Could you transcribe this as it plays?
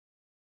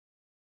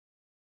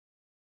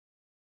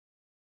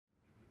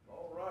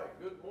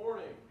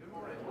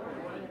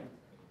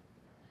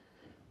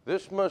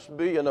This must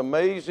be an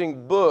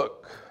amazing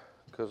book,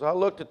 because I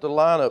looked at the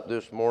lineup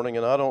this morning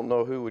and I don't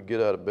know who would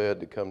get out of bed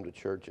to come to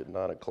church at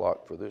 9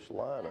 o'clock for this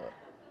lineup.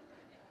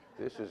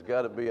 This has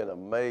got to be an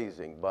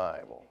amazing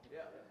Bible.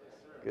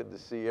 Good to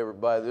see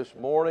everybody this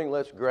morning.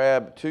 Let's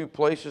grab two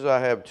places. I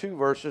have two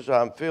verses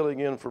I'm filling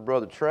in for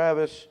Brother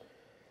Travis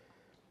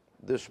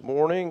this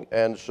morning,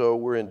 and so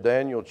we're in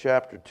Daniel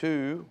chapter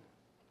 2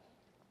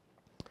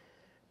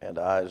 and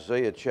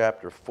Isaiah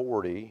chapter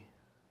 40.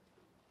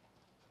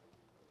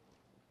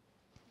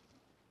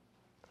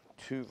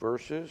 Two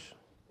verses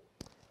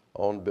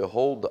on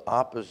Behold the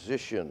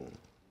Opposition.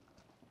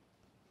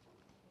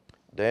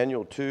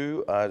 Daniel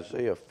 2,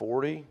 Isaiah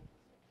 40.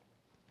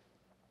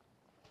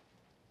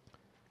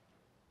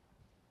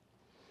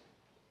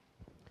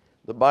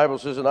 The Bible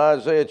says in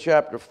Isaiah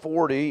chapter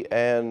 40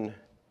 and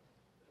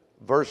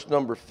verse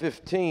number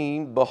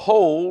 15,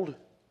 Behold,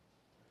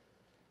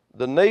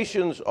 the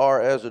nations are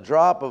as a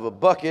drop of a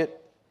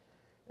bucket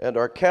and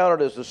are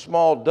counted as the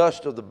small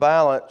dust of the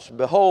balance.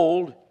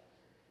 Behold,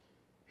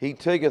 He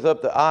taketh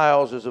up the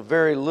isles as a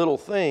very little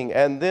thing.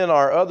 And then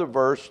our other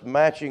verse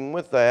matching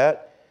with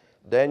that,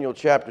 Daniel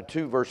chapter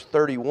 2, verse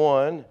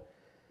 31.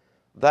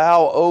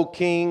 Thou, O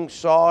king,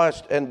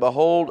 sawest, and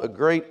behold, a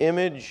great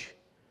image.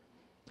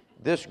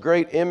 This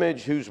great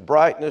image, whose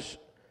brightness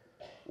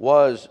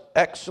was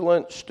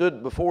excellent,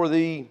 stood before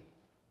thee,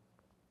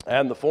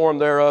 and the form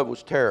thereof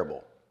was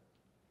terrible.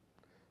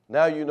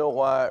 Now you know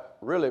why,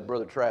 really,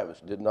 Brother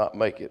Travis did not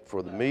make it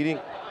for the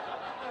meeting.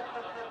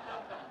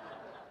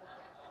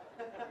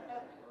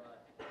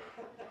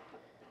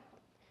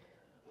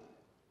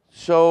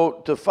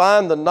 So, to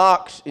find the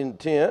Knox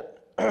intent,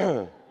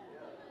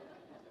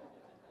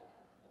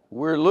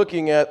 we're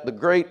looking at the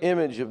great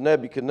image of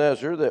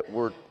Nebuchadnezzar that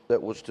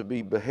was to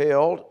be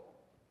beheld,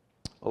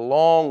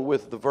 along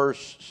with the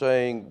verse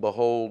saying,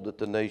 Behold, that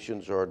the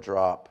nations are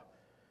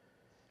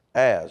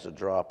as a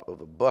drop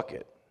of a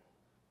bucket.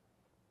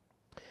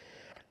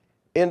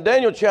 In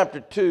Daniel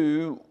chapter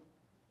 2,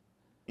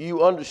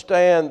 you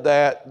understand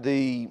that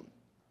the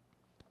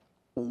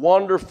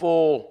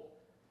wonderful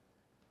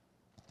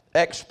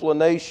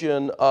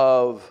explanation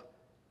of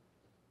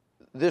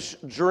this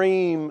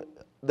dream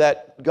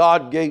that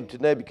God gave to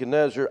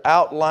Nebuchadnezzar,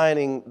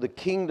 outlining the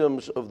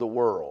kingdoms of the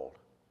world.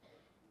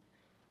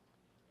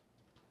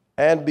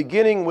 And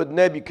beginning with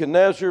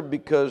Nebuchadnezzar,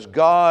 because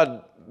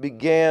God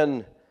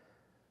began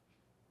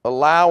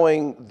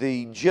allowing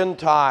the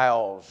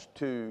Gentiles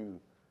to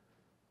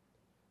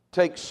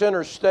take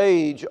center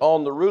stage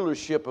on the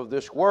rulership of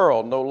this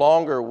world. No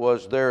longer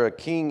was there a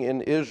king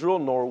in Israel,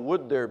 nor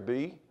would there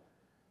be,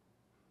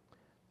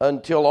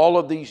 until all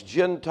of these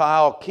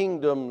Gentile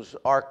kingdoms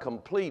are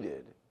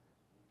completed.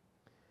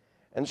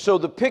 And so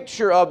the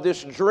picture of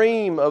this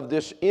dream, of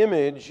this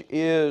image,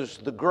 is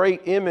the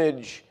great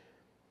image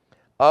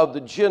of the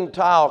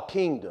Gentile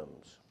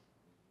kingdoms,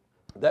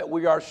 that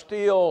we are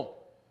still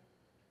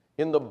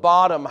in the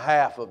bottom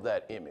half of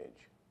that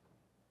image.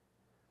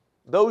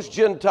 Those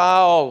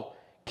Gentile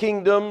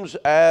kingdoms,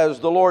 as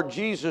the Lord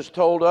Jesus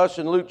told us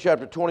in Luke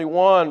chapter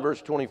 21,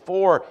 verse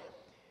 24,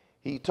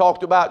 He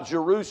talked about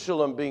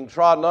Jerusalem being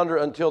trodden under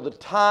until the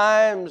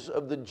times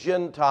of the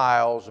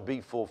Gentiles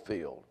be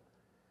fulfilled.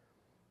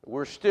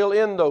 We're still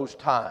in those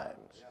times.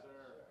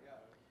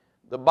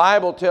 The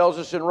Bible tells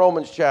us in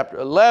Romans chapter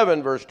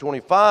 11, verse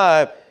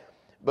 25,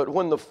 but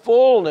when the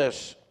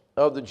fullness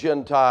of the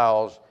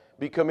Gentiles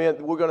become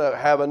in, we're going to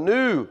have a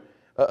new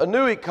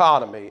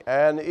economy,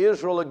 and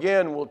Israel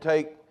again will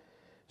take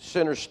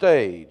center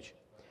stage.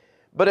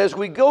 But as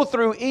we go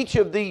through each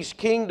of these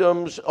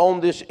kingdoms on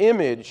this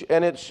image,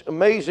 and it's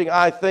amazing,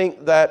 I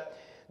think, that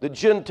the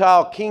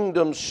Gentile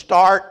kingdoms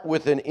start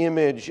with an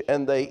image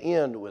and they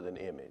end with an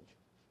image.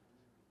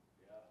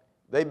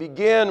 They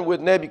begin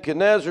with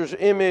Nebuchadnezzar's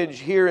image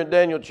here in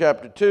Daniel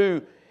chapter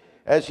 2,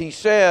 as he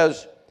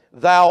says,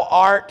 Thou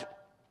art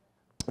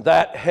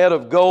that head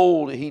of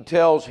gold, he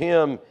tells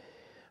him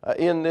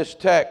in this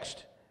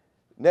text.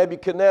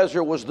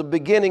 Nebuchadnezzar was the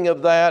beginning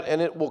of that, and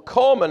it will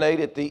culminate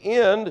at the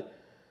end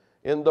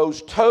in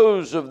those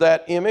toes of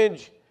that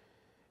image.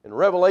 In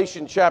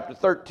Revelation chapter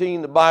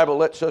 13, the Bible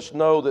lets us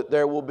know that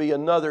there will be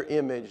another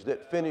image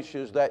that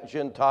finishes that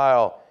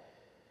Gentile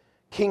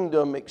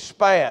kingdom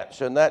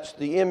expanse, and that's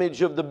the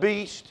image of the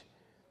beast.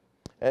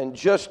 And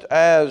just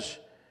as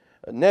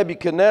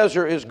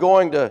Nebuchadnezzar is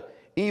going to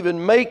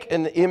even make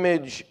an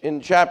image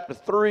in chapter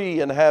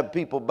 3 and have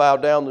people bow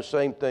down, the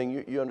same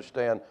thing, you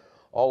understand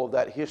all of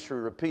that history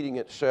repeating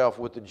itself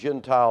with the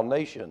Gentile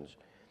nations.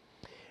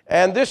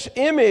 And this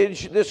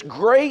image, this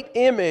great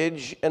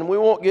image, and we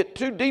won't get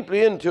too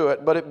deeply into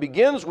it, but it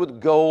begins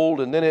with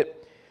gold and then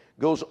it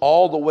goes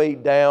all the way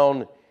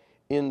down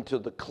into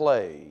the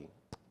clay,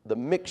 the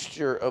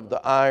mixture of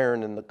the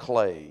iron and the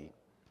clay.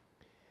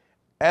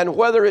 And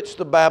whether it's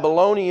the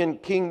Babylonian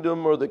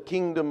kingdom or the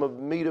kingdom of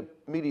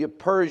Media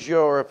Persia,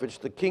 or if it's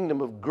the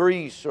kingdom of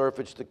Greece, or if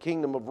it's the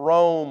kingdom of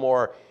Rome,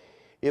 or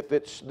if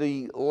it's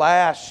the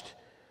last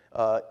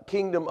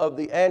kingdom of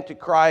the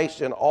Antichrist,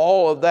 and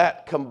all of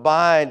that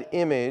combined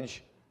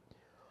image,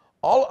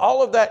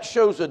 All of that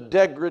shows a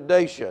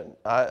degradation.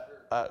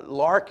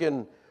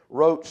 Larkin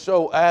wrote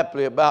so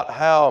aptly about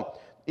how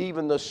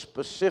even the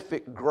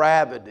specific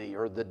gravity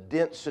or the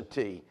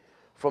density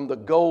from the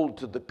gold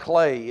to the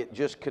clay, it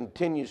just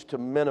continues to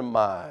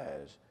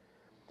minimize.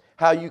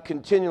 How you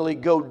continually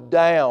go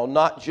down,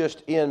 not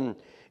just in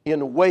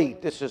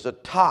weight. This is a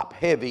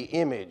top-heavy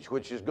image,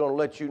 which is going to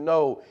let you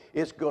know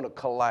it's going to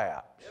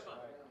collapse.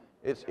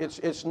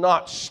 It's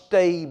not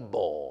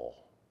stable.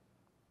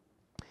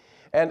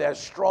 And as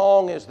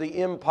strong as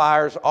the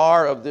empires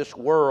are of this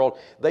world,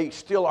 they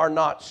still are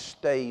not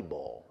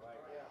stable.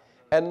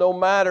 And no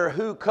matter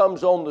who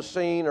comes on the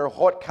scene or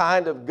what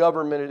kind of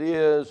government it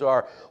is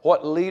or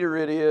what leader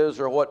it is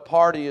or what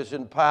party is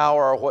in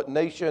power or what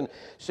nation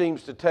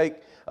seems to take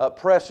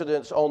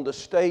precedence on the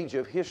stage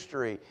of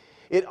history,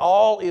 it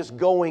all is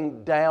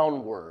going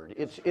downward.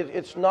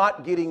 It's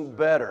not getting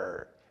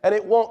better, and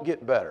it won't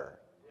get better.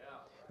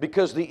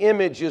 Because the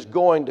image is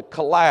going to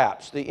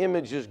collapse. The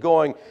image is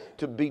going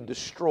to be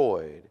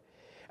destroyed.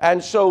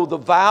 And so the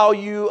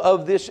value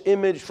of this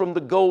image from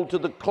the gold to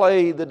the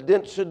clay, the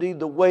density,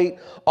 the weight,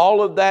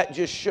 all of that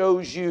just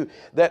shows you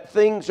that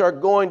things are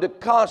going to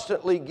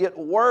constantly get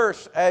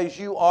worse as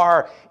you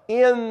are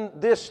in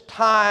this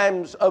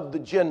times of the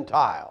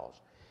Gentiles.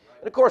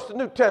 And of course, the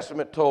New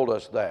Testament told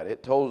us that.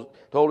 It told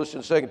us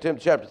in 2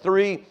 Timothy chapter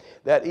 3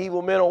 that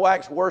evil men will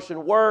wax worse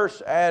and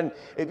worse. And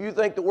if you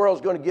think the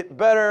world's going to get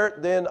better,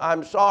 then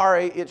I'm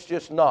sorry, it's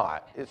just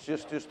not. It's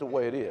just the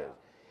way it is.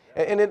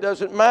 And it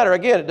doesn't matter.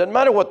 Again, it doesn't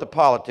matter what the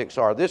politics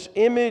are. This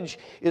image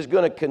is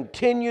going to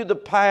continue the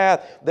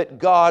path that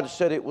God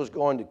said it was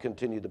going to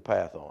continue the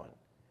path on.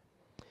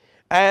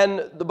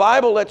 And the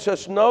Bible lets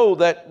us know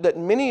that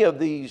many of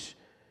these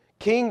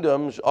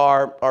kingdoms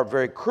are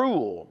very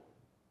cruel.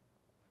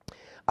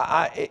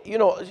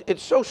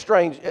 It's so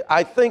strange.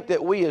 I think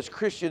that we as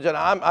Christians, and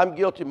I'm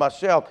guilty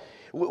myself,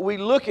 we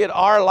look at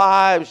our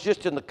lives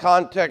just in the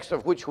context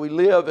of which we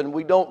live, and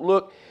we don't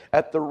look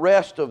at the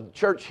rest of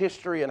church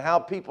history and how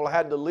people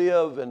had to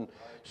live. And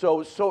so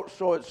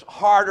it's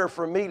harder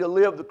for me to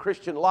live the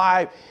Christian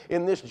life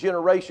in this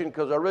generation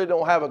because I really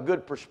don't have a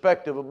good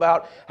perspective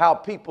about how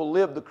people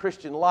live the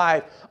Christian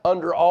life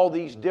under all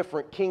these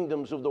different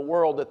kingdoms of the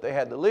world that they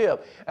had to live.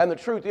 And the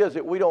truth is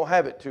that we don't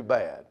have it too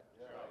bad.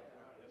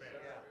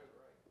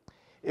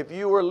 If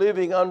you were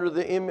living under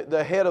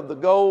the head of the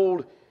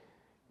gold,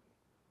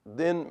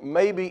 then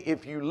maybe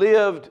if you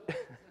lived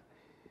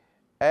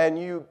and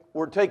you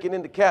were taken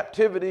into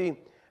captivity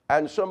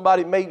and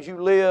somebody made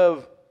you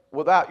live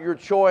without your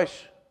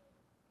choice,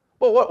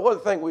 well,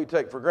 what thing we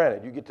take for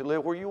granted? You get to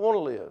live where you want to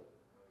live.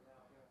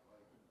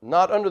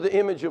 Not under the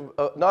image of,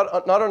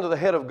 not under the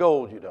head of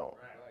gold, you don't.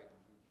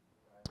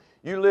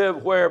 You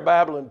live where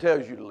Babylon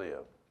tells you to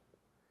live.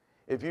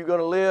 If you're going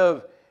to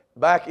live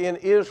back in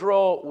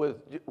Israel with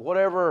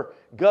whatever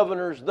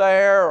governor's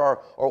there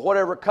or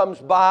whatever comes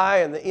by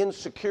and the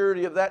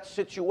insecurity of that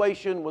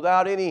situation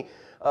without any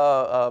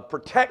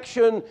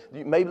protection,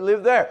 you maybe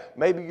live there.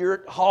 Maybe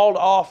you're hauled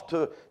off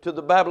to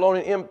the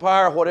Babylonian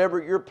Empire,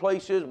 whatever your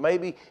place is.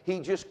 Maybe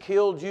he just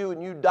killed you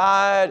and you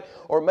died,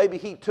 or maybe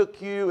he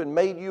took you and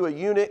made you a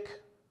eunuch.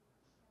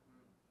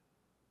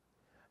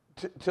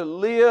 To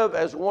live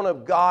as one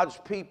of God's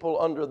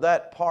people under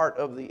that part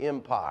of the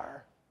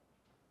empire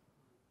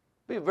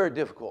be a very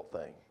difficult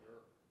thing.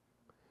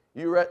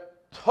 You're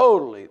at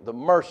totally the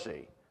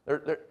mercy.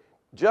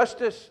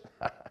 Justice,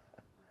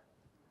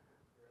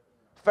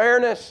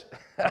 fairness,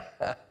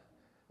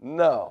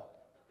 no.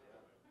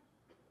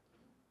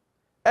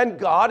 And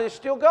God is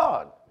still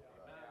God.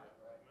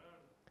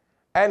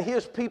 And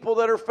His people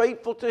that are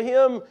faithful to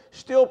Him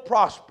still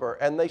prosper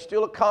and they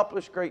still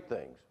accomplish great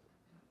things.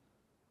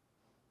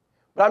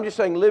 But I'm just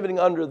saying, living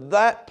under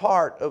that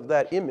part of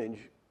that image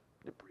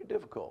is pretty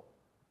difficult.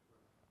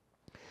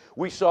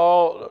 We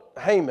saw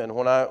Haman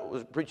when I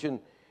was preaching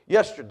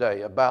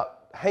yesterday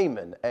about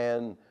Haman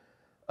and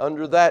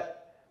under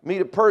that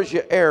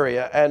Medo-Persia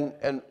area,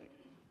 and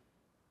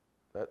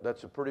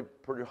that's a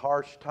pretty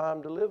harsh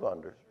time to live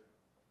under.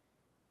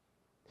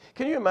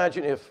 Can you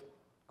imagine if,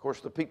 of course,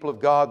 the people of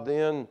God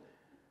then, a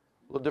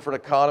little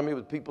different economy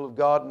with people of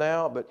God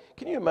now, but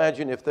can you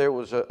imagine if there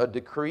was a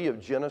decree of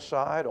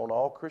genocide on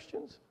all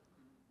Christians?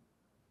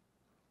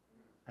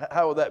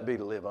 How would that be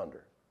to live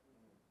under?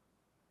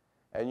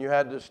 And you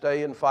had to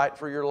stay and fight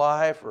for your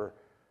life,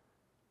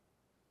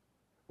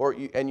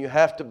 and you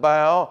have to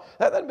bow.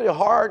 That'd be a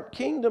hard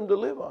kingdom to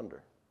live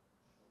under.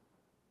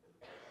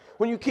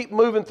 When you keep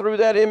moving through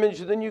that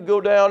image, then you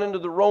go down into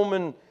the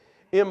Roman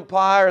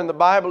Empire, and the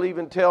Bible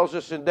even tells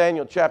us in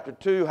Daniel chapter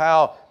 2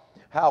 how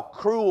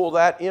cruel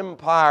that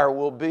empire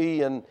will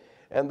be, and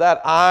that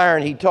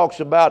iron. He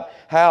talks about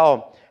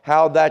how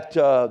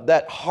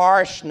that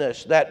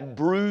harshness, that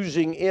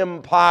bruising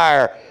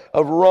empire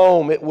of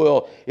Rome, it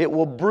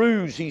will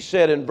bruise, he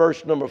said in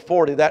verse number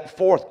 40, that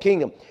fourth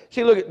kingdom.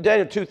 See, look at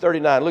Daniel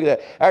 2:39. Look at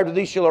that. After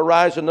thee shall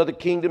arise another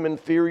kingdom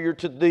inferior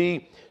to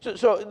thee.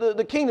 So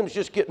the kingdoms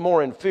just get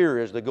more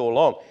inferior as they go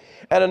along.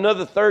 And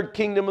another third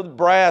kingdom of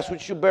brass,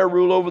 which shall bear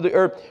rule over the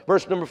earth.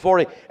 Verse number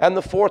 40. And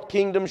the fourth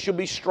kingdom shall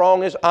be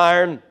strong as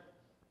iron.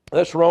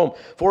 That's Rome.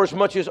 For as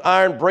much as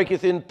iron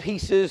breaketh in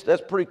pieces,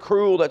 that's pretty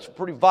cruel, that's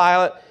pretty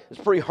violent,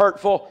 it's pretty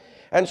hurtful,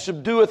 and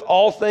subdueth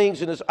all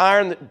things, and as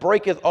iron that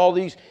breaketh all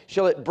these,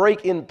 shall it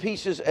break in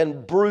pieces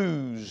and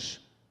bruise.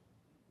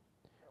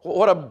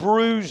 What a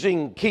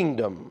bruising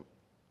kingdom.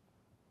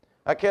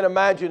 I can't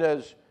imagine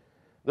as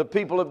the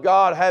people of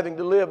God having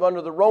to live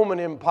under the Roman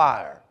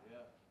Empire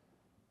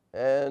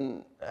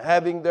and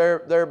having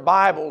their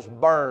Bibles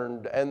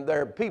burned and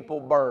their people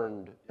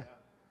burned.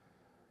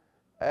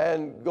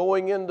 And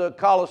going into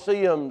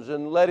coliseums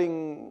and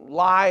letting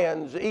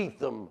lions eat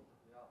them.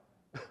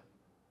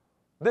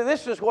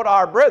 This is what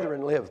our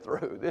brethren lived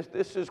through.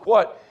 This is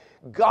what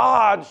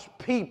God's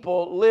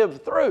people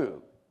lived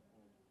through.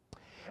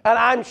 And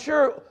I'm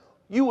sure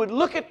you would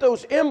look at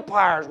those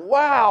empires.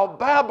 Wow,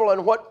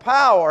 Babylon, what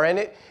power. And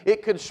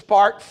it could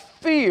spark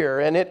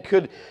fear, and it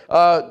could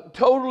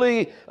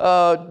totally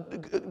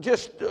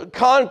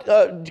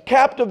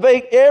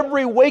captivate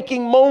every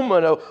waking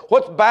moment of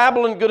what's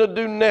Babylon going to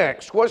do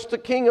next? What's the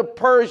king of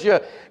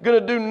Persia going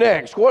to do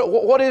next?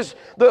 What is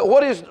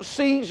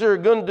Caesar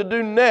going to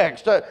do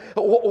next? I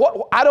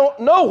don't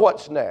know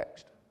what's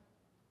next.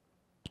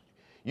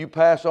 You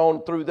pass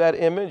on through that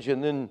image,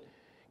 and then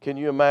can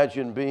you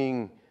imagine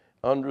being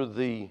under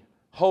the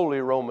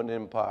Holy Roman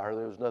Empire?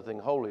 There was nothing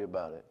holy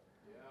about it.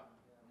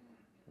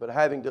 But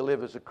having to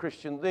live as a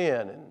Christian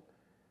then, and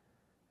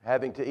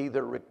having to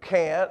either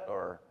recant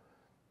or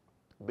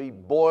be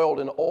boiled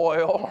in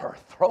oil or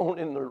thrown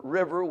in the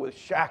river with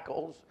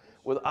shackles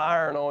with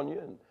iron on you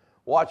and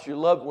watch your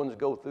loved ones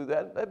go through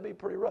that'd be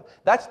pretty rough.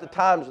 That's the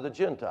times of the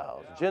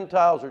Gentiles.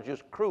 Gentiles are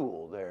just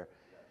cruel.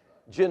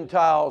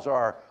 Gentiles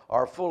are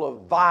full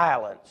of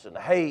violence and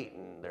hate,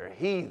 and they're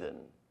heathen.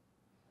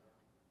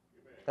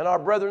 And our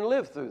brethren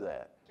lived through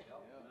that.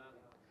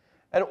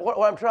 And what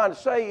I'm trying to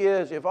say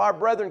is, if our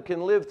brethren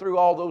can live through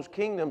all those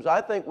kingdoms,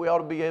 I think we ought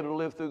to be able to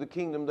live through the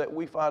kingdom that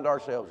we find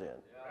ourselves in.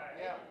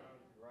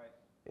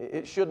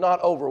 It should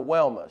not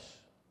overwhelm us.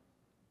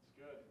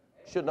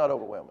 It should not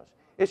overwhelm us.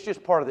 It's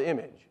just part of the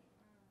image.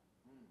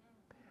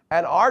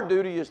 And our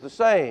duty is the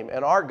same,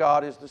 and our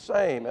God is the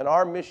same, and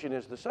our mission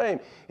is the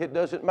same. It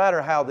doesn't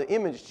matter how the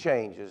image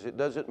changes. It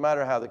doesn't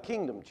matter how the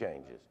kingdom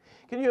changes.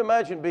 Can you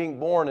imagine being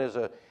born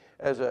into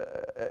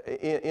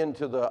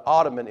the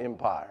Ottoman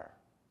Empire?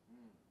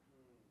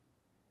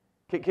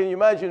 Can you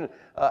imagine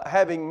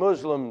having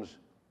Muslims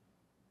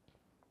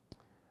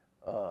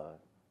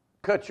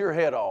cut your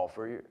head off?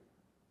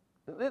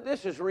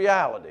 This is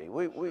reality.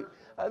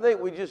 I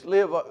think we just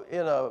live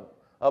in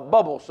a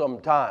bubble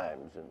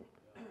sometimes.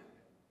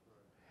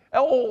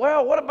 Oh,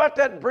 well, what about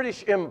that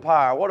British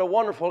Empire? What a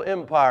wonderful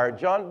empire.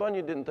 John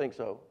Bunyan didn't think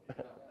so.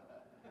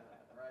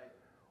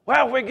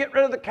 Well, if we get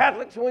rid of the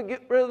Catholics and we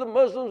get rid of the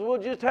Muslims,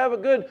 we'll just have a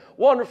good,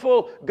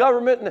 wonderful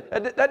government.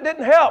 And that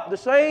didn't help. The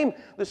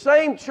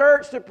same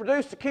church that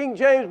produced the King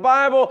James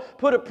Bible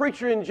put a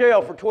preacher in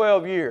jail for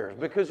 12 years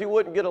because he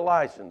wouldn't get a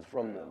license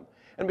from them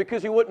and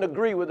because he wouldn't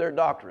agree with their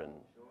doctrine.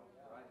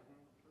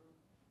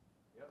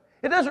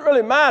 It doesn't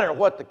really matter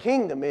what the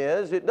kingdom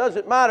is. It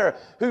doesn't matter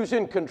who's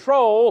in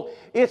control.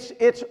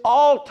 It's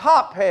all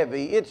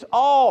top-heavy. It's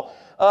all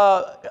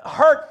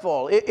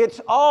hurtful.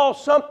 It's all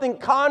something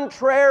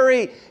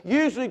contrary,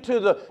 usually to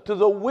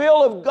the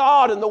will of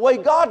God and the way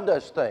God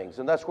does things.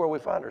 And that's where we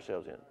find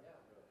ourselves in.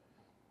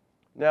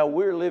 Now,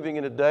 we're living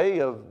in a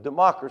day of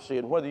democracy,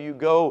 and whether you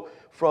go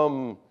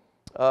from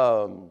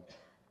an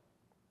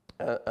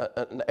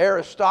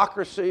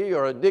aristocracy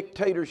or a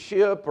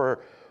dictatorship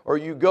or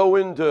you go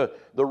into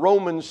the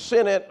Roman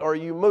Senate, or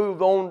you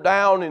move on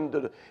down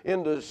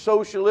into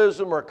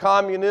socialism or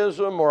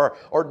communism or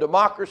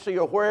democracy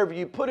or wherever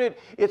you put it,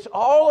 it's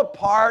all a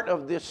part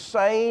of this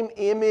same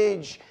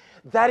image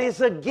that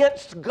is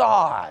against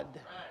God.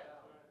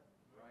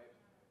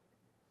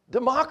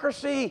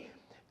 Democracy,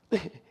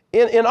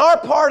 in our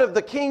part of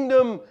the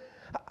kingdom,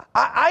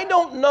 I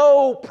don't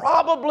know,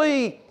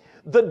 probably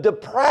the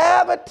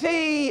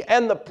depravity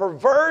and the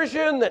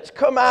perversion that's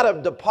come out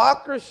of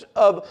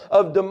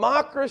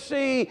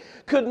democracy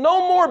could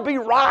no more be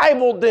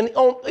rivaled than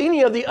on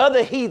any of the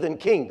other heathen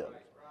kingdoms.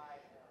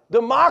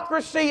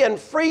 Democracy and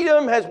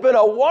freedom has been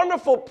a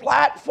wonderful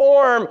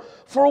platform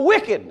for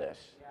wickedness.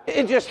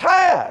 It just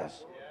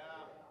has.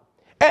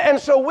 And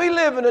so we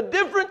live in a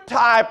different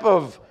type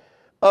of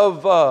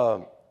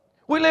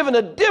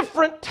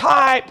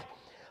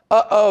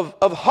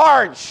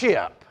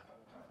hardship.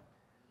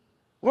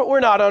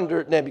 We're not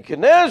under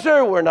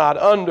Nebuchadnezzar. We're not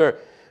under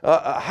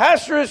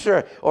Ahasuerus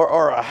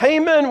or a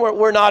Haman.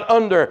 We're not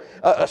under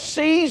a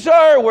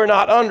Caesar. We're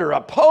not under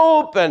a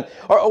Pope,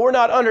 or we're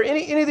not under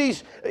any of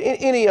these,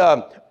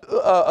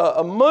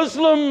 a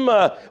Muslim.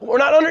 We're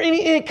not under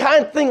any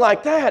kind of thing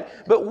like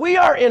that. But we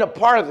are in a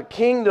part of the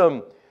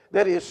kingdom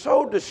that is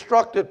so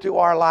destructive to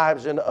our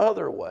lives in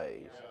other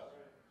ways.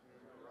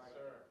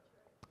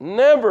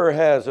 Never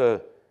has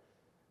a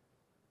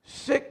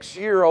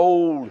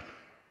 6-year-old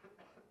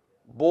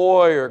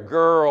boy or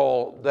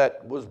girl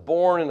that was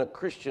born in a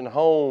Christian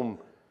home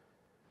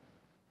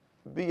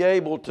be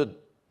able to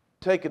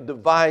take a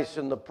device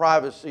in the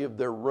privacy of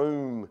their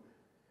room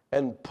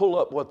and pull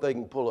up what they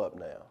can pull up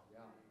now?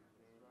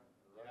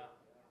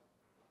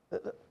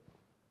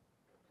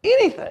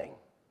 Anything.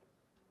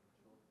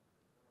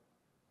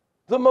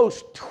 The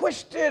most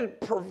twisted,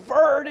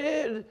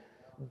 perverted,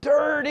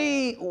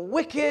 dirty,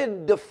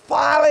 wicked,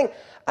 defiling.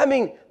 I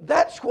mean,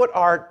 that's what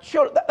our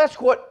children, that's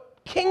what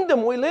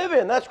kingdom we live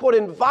in. That's what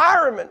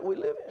environment we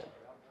live in.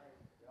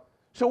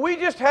 So we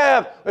just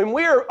have, and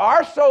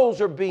our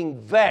souls are being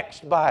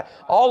vexed by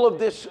all of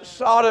this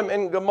Sodom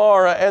and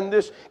Gomorrah and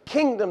this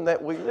kingdom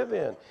that we live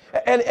in.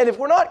 And if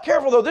we're not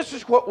careful, though, this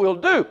is what we'll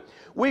do.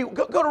 We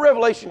go to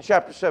Revelation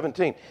chapter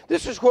 17.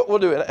 This is what we'll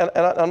do, and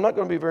I'm not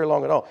going to be very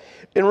long at all.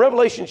 In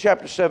Revelation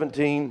chapter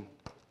 17,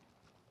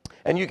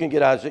 and you can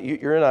get Isaiah,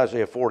 you're in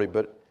Isaiah 40,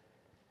 but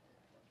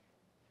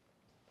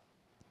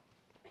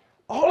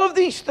all of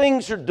these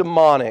things are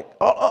demonic.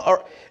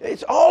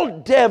 It's all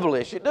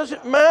devilish. It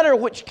doesn't matter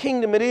which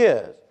kingdom it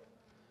is.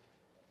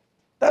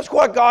 That's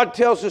why God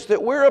tells us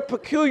that we're a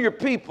peculiar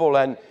people,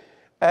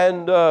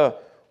 and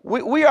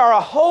we are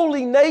a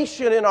holy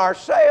nation in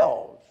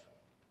ourselves.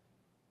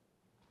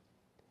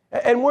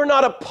 And we're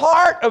not a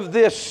part of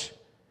this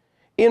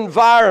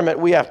environment.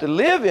 We have to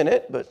live in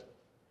it, but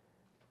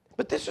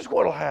this is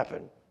what will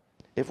happen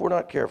if we're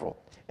not careful.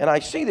 And I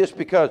see this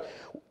because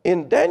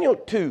in Daniel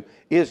 2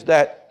 is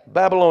that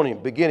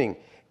Babylonian beginning.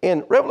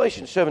 In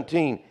Revelation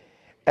 17,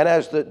 and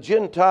as the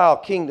Gentile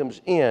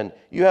kingdoms end,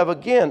 you have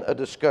again a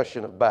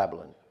discussion of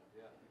Babylon.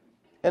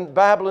 And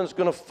Babylon's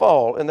going to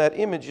fall, and that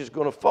image is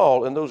going to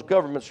fall, and those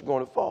governments are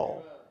going to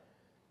fall.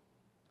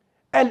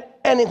 And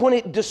when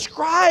it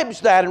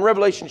describes that in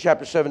Revelation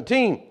chapter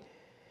 17,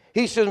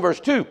 he says in verse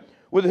 2,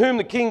 with whom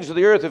the kings of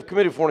the earth have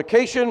committed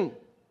fornication,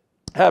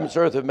 inhabitants of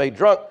the earth have made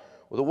drunk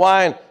with the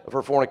wine of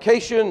her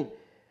fornication.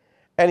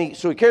 And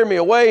so he carried me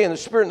away in the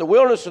spirit in the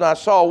wilderness, and I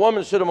saw a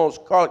woman sit among a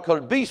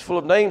scarlet-colored beast full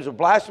of names of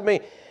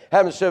blasphemy,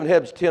 having 7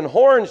 heads, 10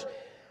 horns.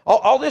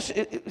 All this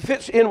it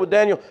fits in with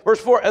Daniel. Verse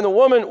 4, and the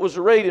woman was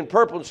arrayed in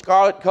purple and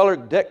scarlet color,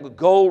 decked with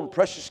gold and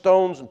precious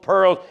stones and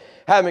pearls,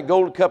 having a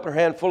golden cup in her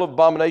hand full of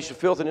abomination,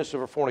 filthiness of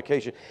her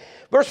fornication.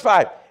 Verse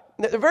 5,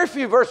 there are very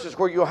few verses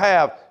where you'll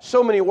have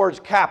so many words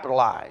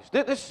capitalized.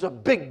 This is a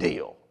big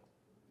deal.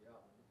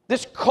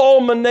 This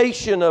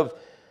culmination of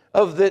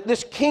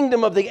this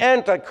kingdom of the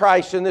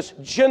Antichrist and this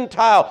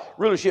Gentile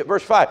rulership.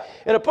 Verse 5,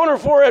 and upon her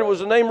forehead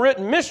was a name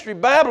written, Mystery,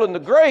 Babylon the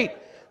Great,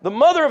 the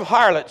mother of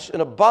harlots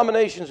and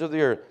abominations of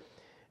the earth.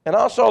 And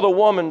I saw the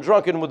woman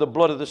drunken with the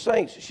blood of the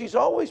saints. She's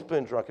always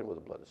been drunken with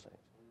the blood of the saints.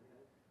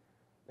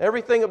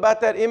 Everything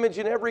about that image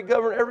in every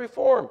government, every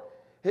form,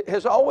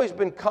 has always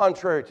been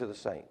contrary to the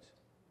saints.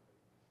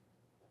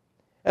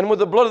 And with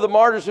the blood of the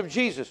martyrs of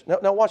Jesus.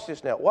 Now watch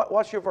this now.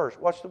 Watch your verse.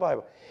 Watch the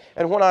Bible.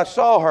 And when I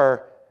saw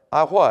her,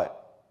 I what?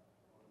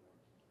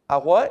 I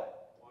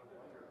what?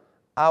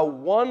 I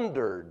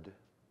wondered.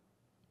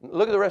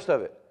 Look at the rest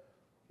of it.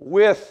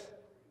 With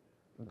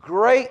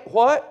great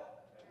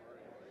what?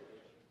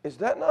 Is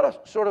that not a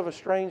sort of a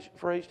strange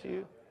phrase to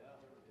you?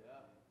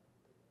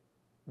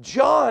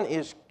 John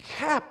is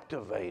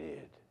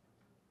captivated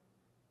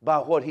by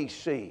what he's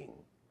seeing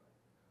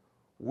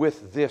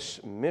with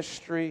this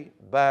mystery,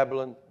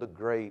 Babylon the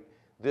Great,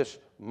 this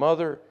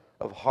mother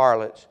of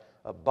harlots,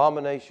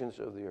 abominations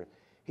of the earth.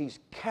 He's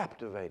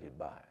captivated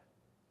by it.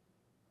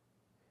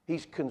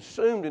 He's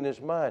consumed in his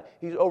mind.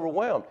 He's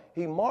overwhelmed.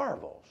 He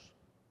marvels.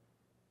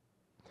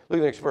 Look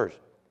at the next verse.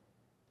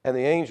 And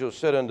the angel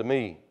said unto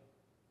me,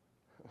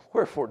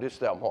 wherefore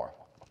didst thou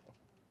marvel?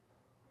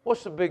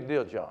 What's the big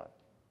deal, John?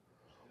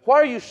 Why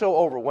are you so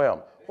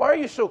overwhelmed? Why are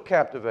you so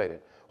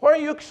captivated? Why are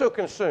you so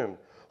consumed?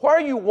 Why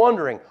are you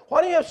wondering?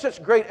 Why do you have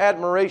such great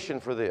admiration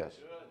for this?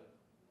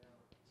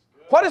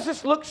 Why does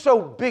this look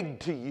so big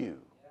to you?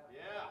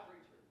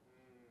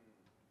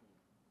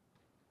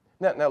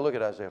 Now look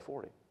at Isaiah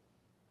 40.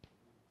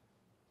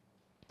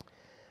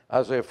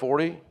 Isaiah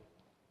 40,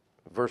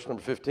 verse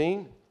number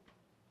 15.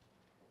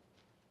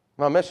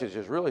 My message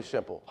is really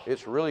simple.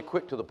 It's really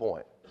quick to the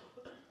point.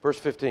 Verse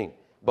 15.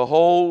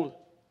 Behold,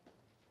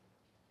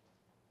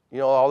 you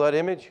know all that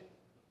image?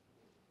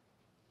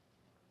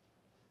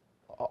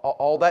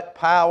 All that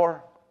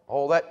power,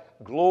 all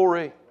that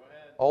glory,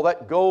 all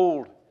that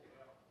gold,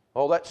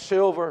 all that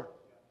silver.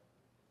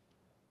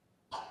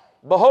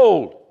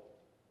 Behold,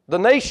 the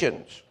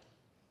nations.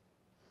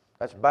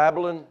 That's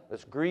Babylon,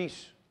 that's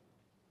Greece,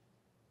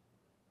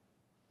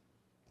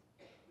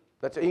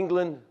 that's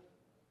England,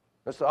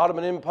 that's the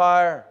Ottoman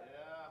Empire,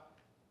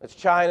 that's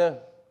China.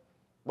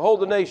 Behold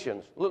the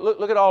nations.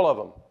 Look at all of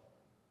them.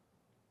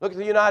 Look at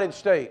the United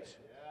States.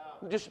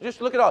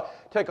 Just look at all.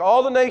 Take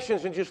all the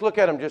nations and just look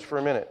at them just for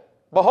a minute.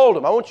 Behold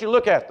them. I want you to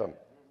look at them.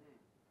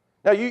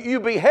 Now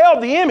you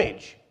beheld the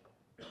image.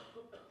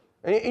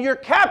 And you're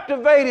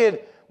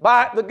captivated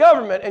by the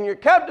government, and you're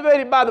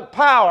captivated by the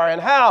power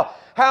and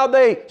how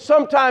they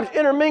sometimes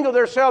intermingle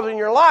themselves in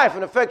your life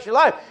and affect your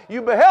life.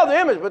 You beheld the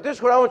image, but this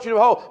is what I want you to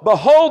behold.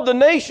 Behold the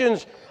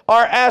nations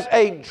are as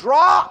a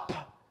drop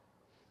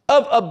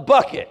of a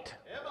bucket,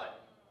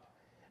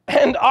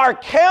 and are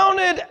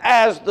counted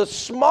as the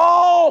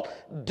small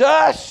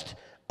dust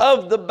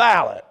of the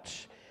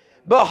balance.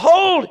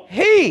 Behold,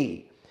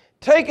 he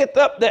taketh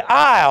up the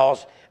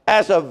isles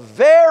as a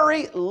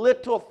very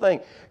little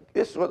thing.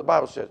 This is what the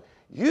Bible says.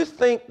 You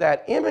think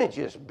that image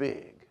is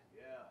big.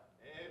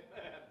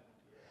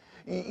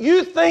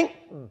 You think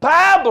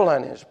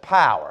Babylon is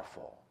powerful.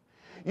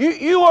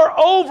 You are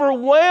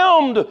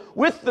overwhelmed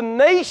with the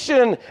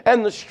nation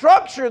and the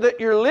structure that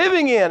you're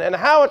living in and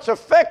how it's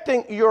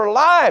affecting your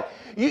life.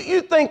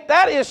 You think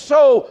that is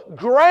so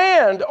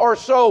grand or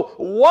so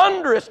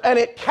wondrous, and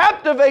it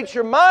captivates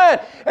your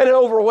mind and it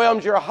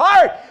overwhelms your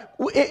heart.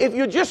 If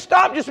you just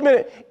stop just a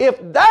minute, if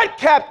that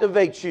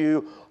captivates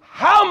you,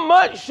 how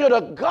much should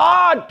a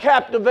God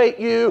captivate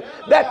you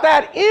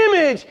that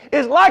image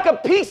is like a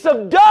piece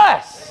of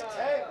dust?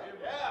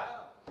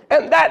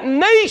 And that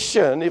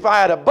nation, if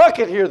I had a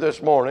bucket here this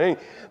morning,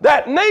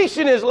 that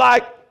nation is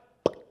like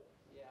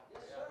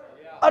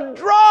a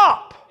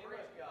drop.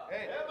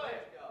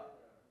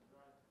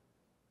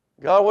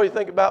 God, what do you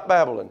think about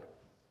Babylon?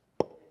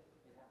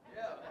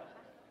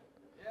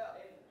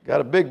 Got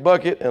a big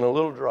bucket and a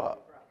little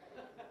drop.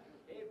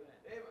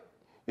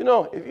 You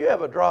know, if you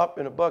have a drop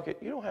in a bucket,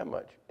 you don't have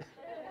much.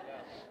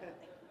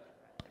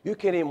 You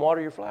can't even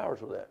water your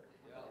flowers with that.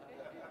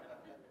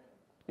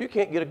 You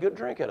can't get a good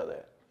drink out of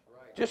that.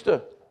 Just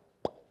in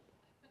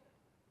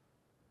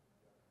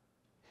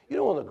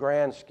the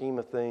grand scheme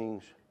of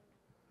things,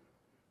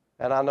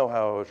 and I know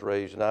how I was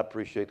raised, and I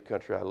appreciate the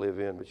country I live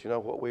in, but you know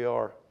what we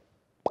are?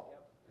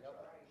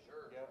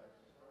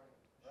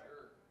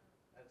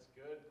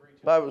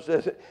 The Bible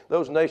says that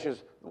those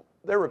nations,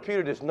 they're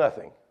reputed as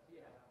nothing.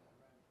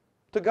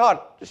 To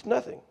God, just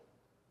nothing.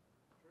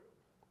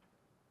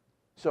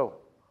 So,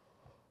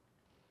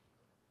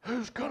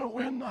 who's going to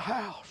win the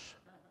House?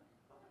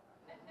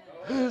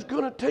 Who's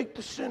going to take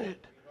the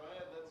Senate?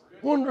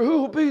 Wonder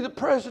who will be the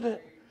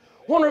president.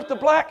 Wonder if the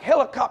black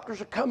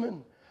helicopters are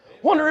coming.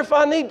 Wonder if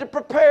I need to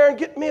prepare and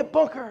get me a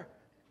bunker.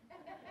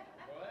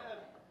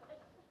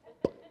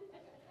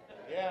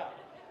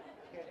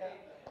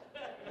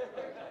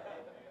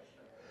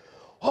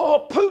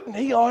 Oh, Putin,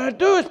 he all I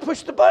do is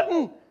push the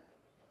button.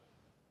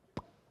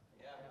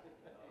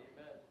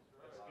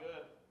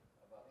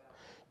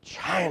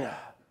 China.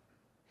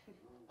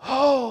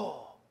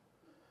 Oh,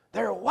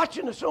 they're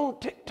watching us on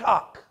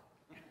TikTok.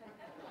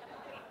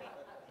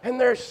 And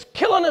they're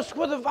killing us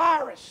with a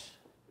virus.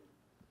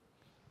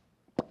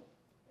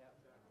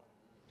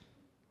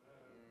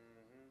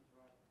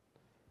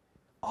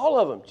 All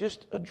of them,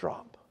 just a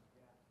drop.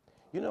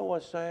 You know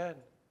what's sad?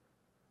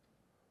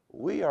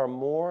 We are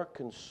more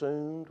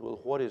consumed with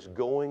what is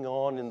going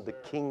on in the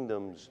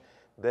kingdoms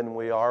than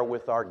we are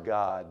with our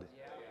God.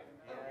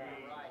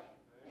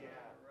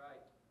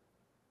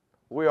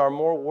 We are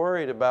more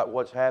worried about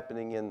what's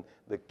happening in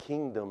the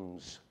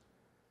kingdoms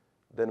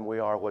than we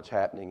are what's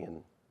happening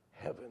in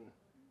heaven.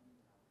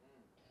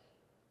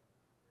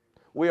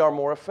 We are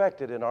more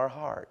affected in our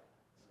heart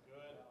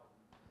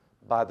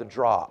by the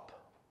drop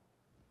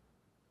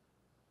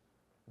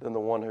than the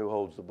one who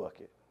holds the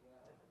bucket.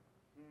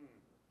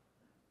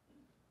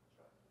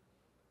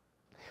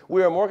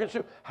 We are more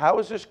concerned. How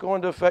is this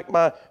going to affect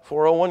my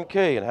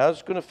 401k, and how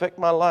is it going to affect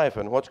my life,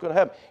 and what's going to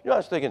happen? You know,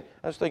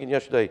 I was thinking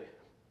yesterday.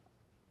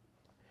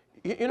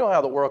 You know how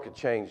the world could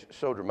change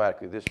so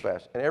dramatically this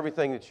fast, and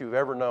everything that you've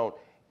ever known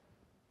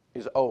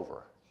is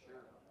over.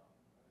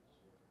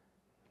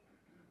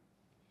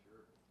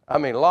 I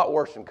mean, a lot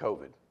worse than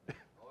COVID.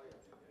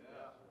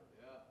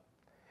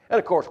 And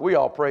of course, we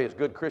all pray as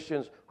good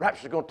Christians,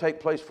 rapture's going to take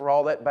place for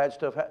all that bad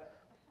stuff.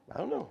 I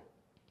don't know.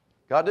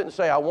 God didn't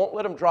say, I won't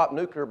let them drop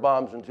nuclear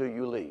bombs until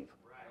you leave.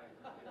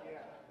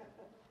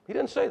 He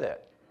didn't say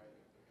that.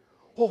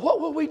 Well,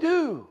 what will we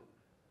do?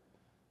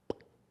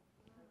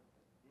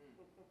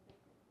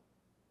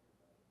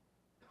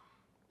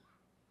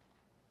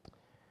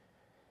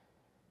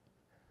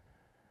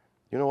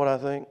 You know what I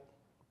think?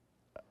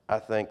 I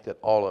think that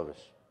all of us,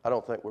 I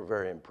don't think we're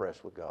very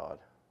impressed with God.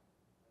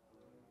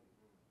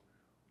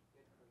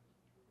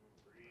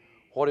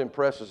 What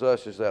impresses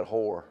us is that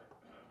whore.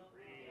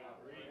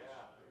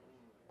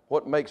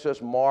 What makes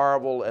us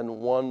marvel and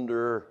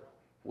wonder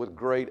with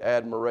great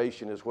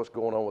admiration is what's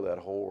going on with that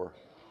whore.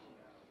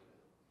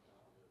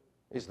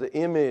 Is the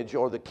image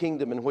or the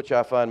kingdom in which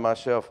I find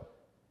myself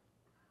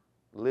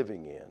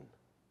living in.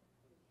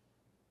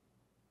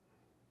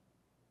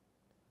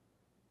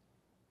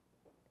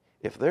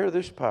 If they're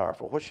this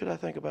powerful, what should I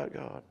think about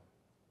God?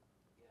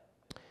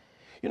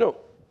 You know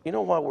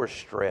why we're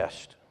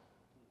stressed?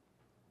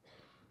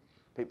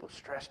 People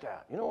stressed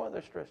out. You know why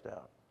they're stressed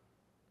out?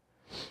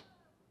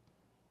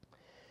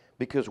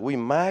 Because we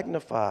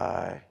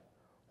magnify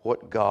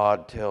what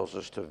God tells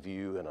us to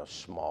view in a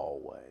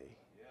small way.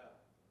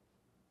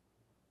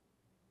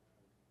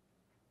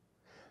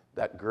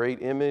 That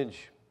great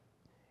image,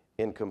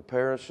 in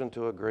comparison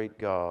to a great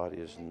God,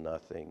 is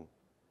nothing.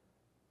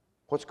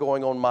 What's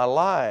going on in my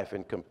life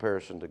in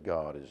comparison to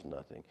God is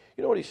nothing.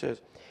 You know what he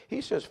says?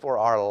 He says, for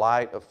our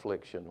light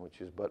affliction,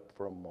 which is but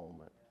for a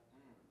moment.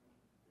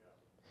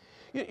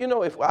 You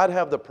know, if I'd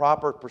have the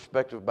proper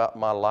perspective about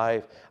my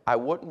life, I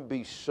wouldn't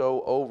be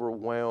so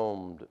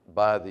overwhelmed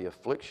by the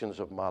afflictions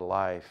of my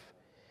life.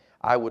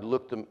 I would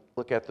look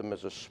at them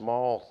as a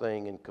small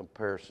thing in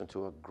comparison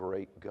to a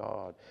great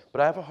God. But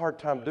I have a hard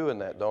time doing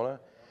that, don't I?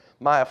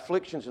 My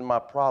afflictions and my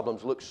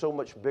problems look so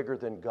much bigger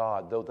than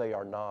God, though they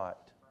are not.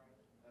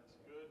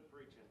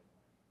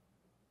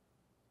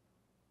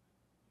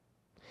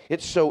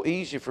 It's so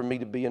easy for me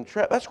to be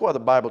entrapped. That's why the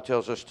Bible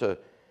tells us to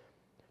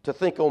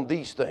think on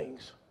these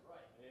things.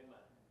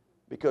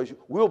 Because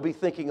we'll be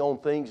thinking on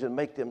things and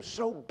make them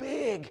so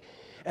big.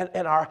 And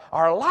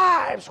our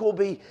lives will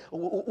be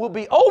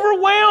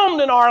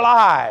overwhelmed in our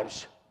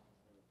lives.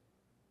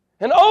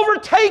 And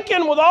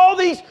overtaken with all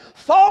these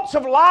thoughts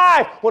of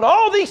life, when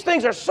all these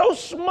things are so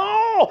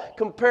small in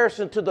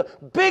comparison to the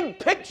big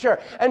picture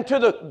and to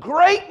the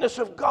greatness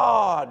of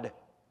God.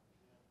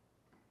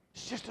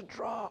 It's just a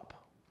drop.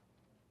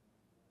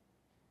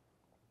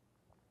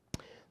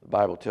 The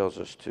Bible tells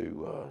us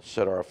to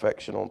set our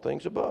affection on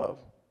things above,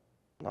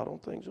 not on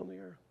things on the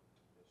earth.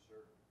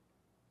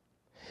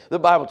 The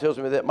Bible tells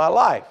me that my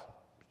life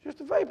is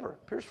just a vapor,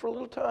 appears for a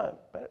little time,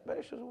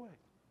 vanishes away.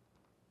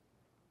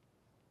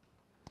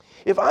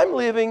 If I'm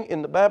living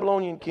in the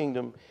Babylonian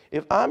kingdom,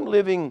 if I'm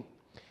living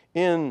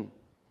in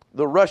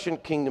the Russian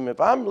kingdom,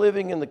 if I'm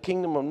living in the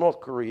kingdom of North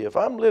Korea, if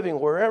I'm living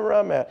wherever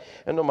I'm at,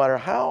 and no matter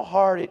how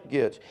hard it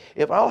gets,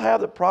 if I'll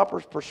have the proper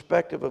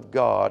perspective of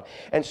God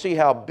and see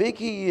how big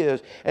He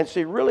is and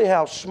see really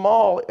how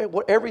small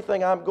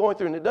everything I'm going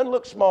through, and it doesn't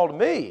look small to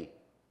me.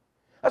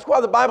 That's why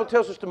the Bible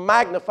tells us to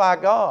magnify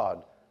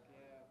God.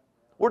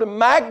 We're to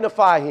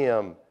magnify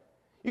Him.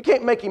 You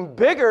can't make Him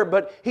bigger,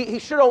 but He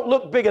sure don't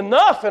look big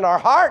enough in our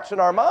hearts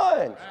and our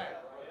minds.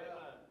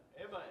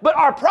 But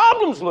our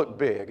problems look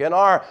big, and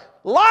our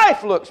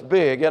life looks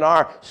big, and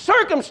our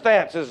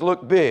circumstances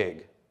look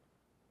big.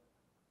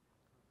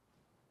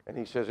 And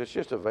He says, it's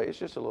just a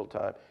little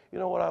time. You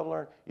know what I've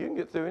learned? You can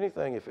get through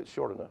anything if it's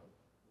short enough.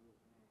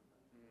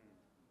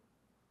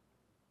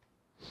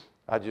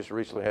 I just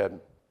recently had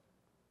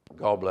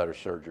gallbladder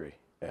surgery,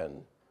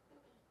 and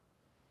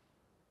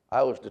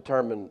I was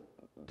determined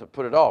to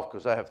put it off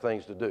because I have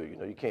things to do. You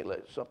know, you can't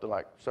let something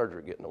like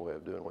surgery get in the way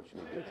of doing what you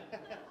need to do.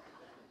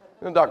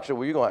 And the doctor said,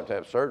 well, you're going to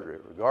have surgery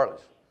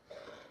regardless.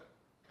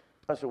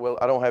 I said, well,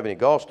 I don't have any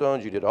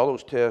gallstones. You did all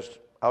those tests.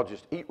 I'll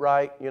just eat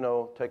right, you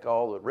know, take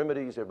all the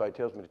remedies everybody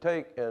tells me to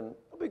take, and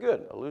I'll be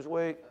good. I'll lose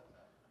weight.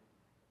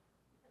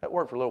 That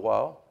worked for a little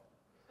while.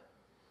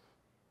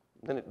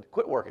 Then it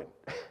quit working.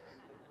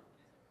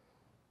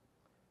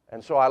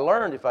 And so I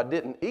learned if I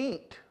didn't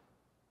eat,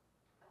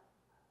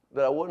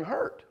 that I wouldn't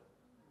hurt.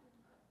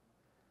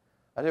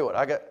 I knew what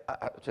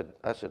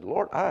I said,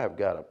 Lord, I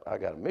got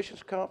a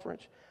missions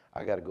conference.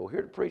 I got to go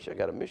here to preach. I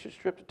got a missions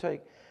trip to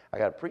take. I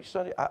got to preach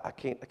Sunday. I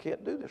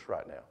can't do this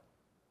right now.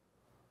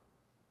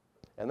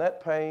 And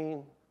that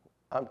pain,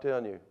 I'm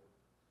telling you,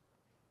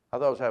 I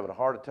thought I was having a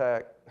heart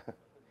attack.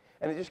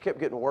 And it just kept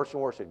getting worse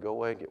and worse. It'd go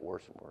away and get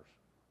worse and worse.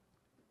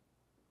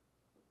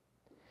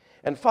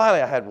 And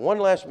finally, I had one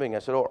last meeting. I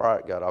said, oh, all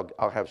right, God,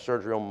 I'll have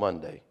surgery on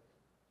Monday.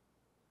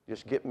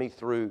 Just get me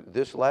through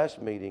this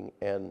last meeting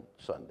and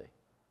Sunday.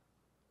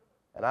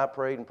 And I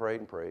prayed and prayed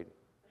and prayed.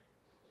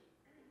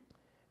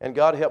 And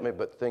God helped me,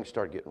 but things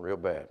started getting real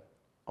bad.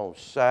 On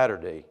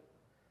Saturday,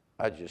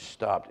 I just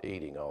stopped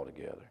eating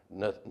altogether.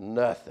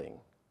 Nothing.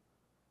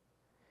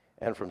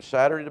 And from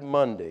Saturday to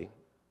Monday,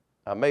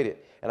 I made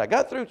it. And I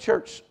got through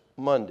church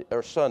Monday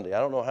or Sunday. I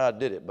don't know how I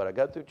did it, but I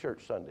got through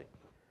church Sunday.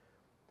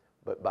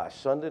 But by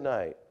Sunday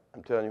night,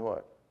 I'm telling you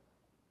what,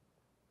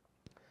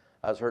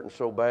 I was hurting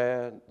so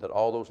bad that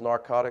all those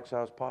narcotics I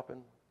was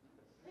popping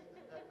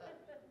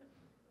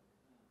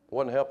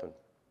wasn't helping.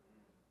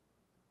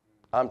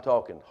 I'm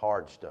talking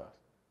hard stuff.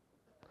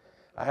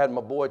 I had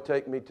my boy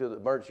take me to the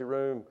emergency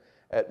room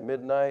at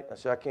midnight. I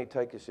said, I can't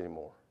take this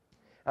anymore.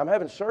 I'm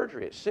having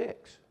surgery at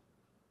 6.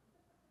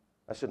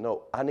 I said,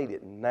 no, I need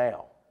it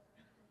now.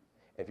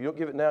 If you don't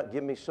give it now,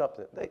 give me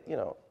something.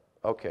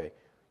 Okay.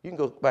 You can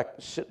go back,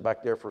 sit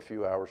back there for a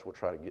few hours. We'll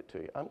try to get to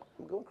you. I'm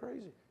going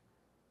crazy.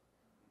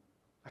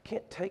 I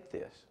can't take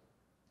this.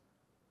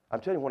 I'm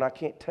telling you, when I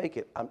can't take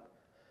it,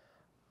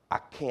 I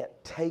can't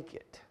take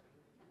it.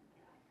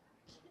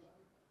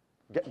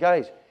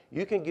 Guys,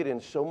 you can get in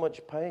so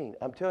much pain.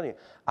 I'm telling you,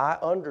 I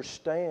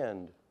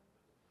understand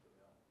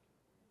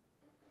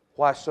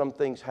why some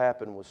things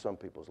happen with some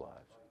people's lives.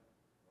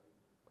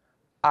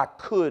 I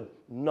could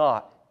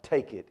not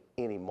take it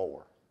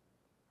anymore.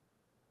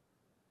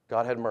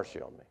 God had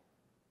mercy on me.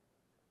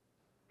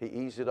 He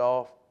eased it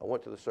off. I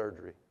went to the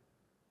surgery.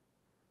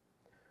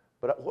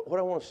 But what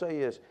I want to say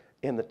is,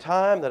 in the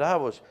time that I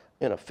was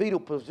in a fetal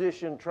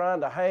position,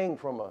 trying to hang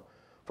from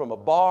a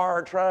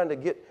bar, trying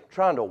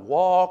to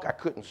walk, I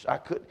couldn't.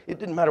 It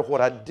didn't matter what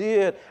I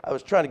did. I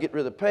was trying to get rid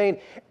of the pain,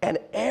 and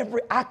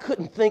I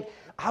couldn't think.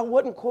 I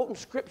wasn't quoting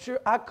scripture.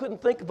 I couldn't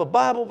think of a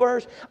Bible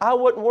verse. I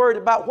wasn't worried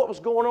about what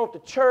was going on at the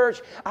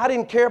church. I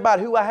didn't care about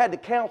who I had to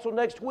counsel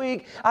next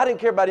week. I didn't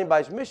care about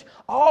anybody's mission.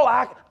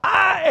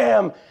 I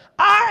am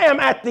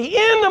at the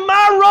end of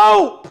my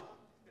rope.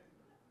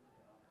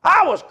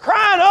 I was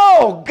crying,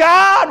 oh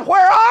God,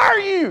 where are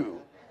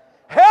you?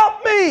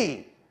 Help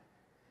me.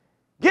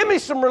 Give me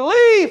some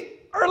relief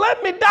or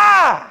let me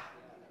die.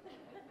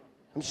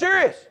 I'm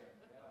serious.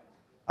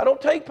 I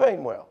don't take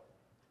pain well.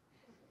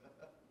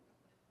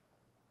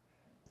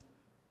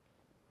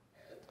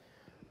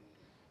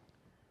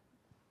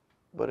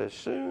 But as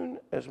soon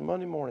as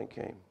Monday morning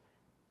came,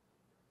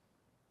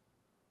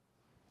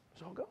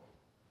 it's all gone.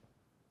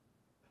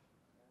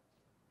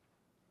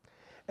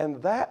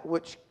 And that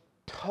which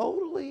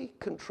totally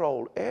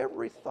controlled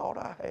every thought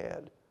I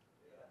had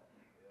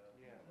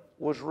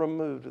was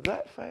removed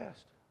that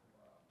fast.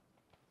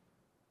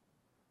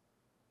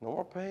 No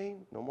more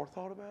pain, no more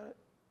thought about it.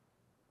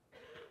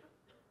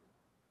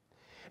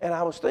 And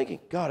I was thinking,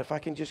 God, if I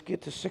can just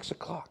get to 6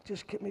 o'clock,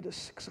 just get me to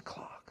 6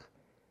 o'clock,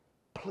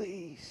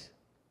 please.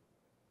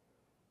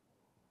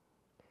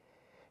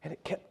 And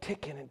it kept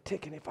ticking and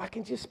ticking. If I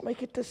can just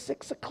make it to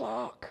 6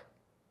 o'clock.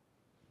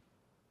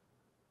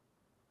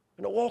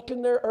 And I walked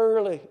in there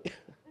early.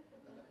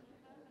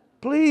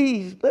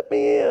 Please, let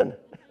me in.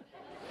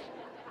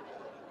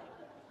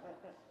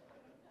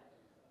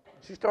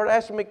 She started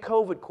asking me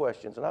COVID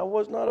questions, and I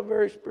was not a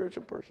very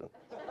spiritual person.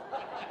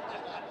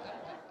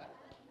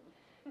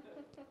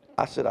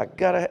 I said,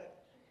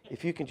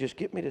 if you can just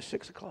get me to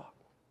 6 o'clock.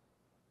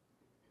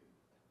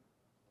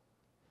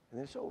 And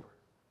it's over.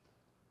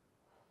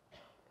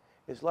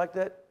 It's like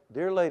that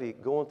dear lady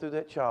going through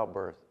that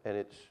childbirth,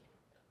 but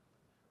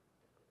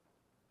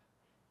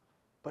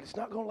it's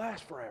not going to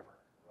last forever.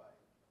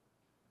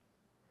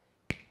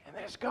 And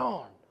then it's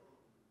gone.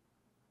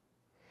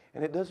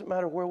 And it doesn't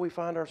matter where we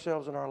find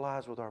ourselves in our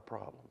lives with our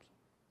problems.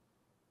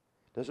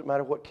 It doesn't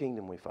matter what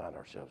kingdom we find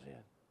ourselves in.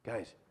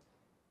 Guys,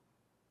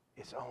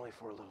 it's only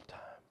for a little time.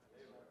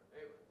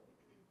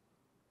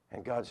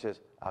 And God says,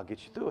 I'll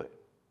get you through it.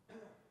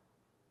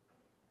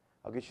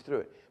 I'll get you through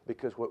it.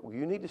 Because what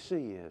you need to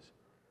see is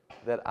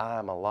that I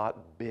am a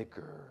lot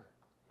bigger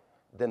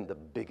than the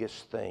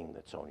biggest thing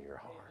that's on your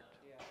heart.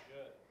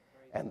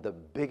 And the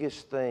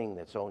biggest thing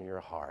that's on your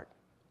heart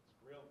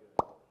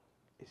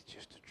is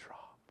just a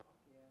drop.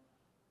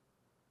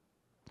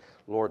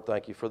 Lord,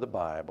 thank you for the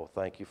Bible.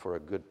 Thank you for a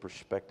good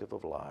perspective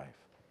of life.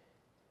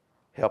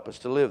 Help us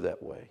to live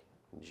that way.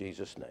 In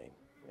Jesus' name,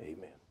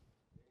 amen.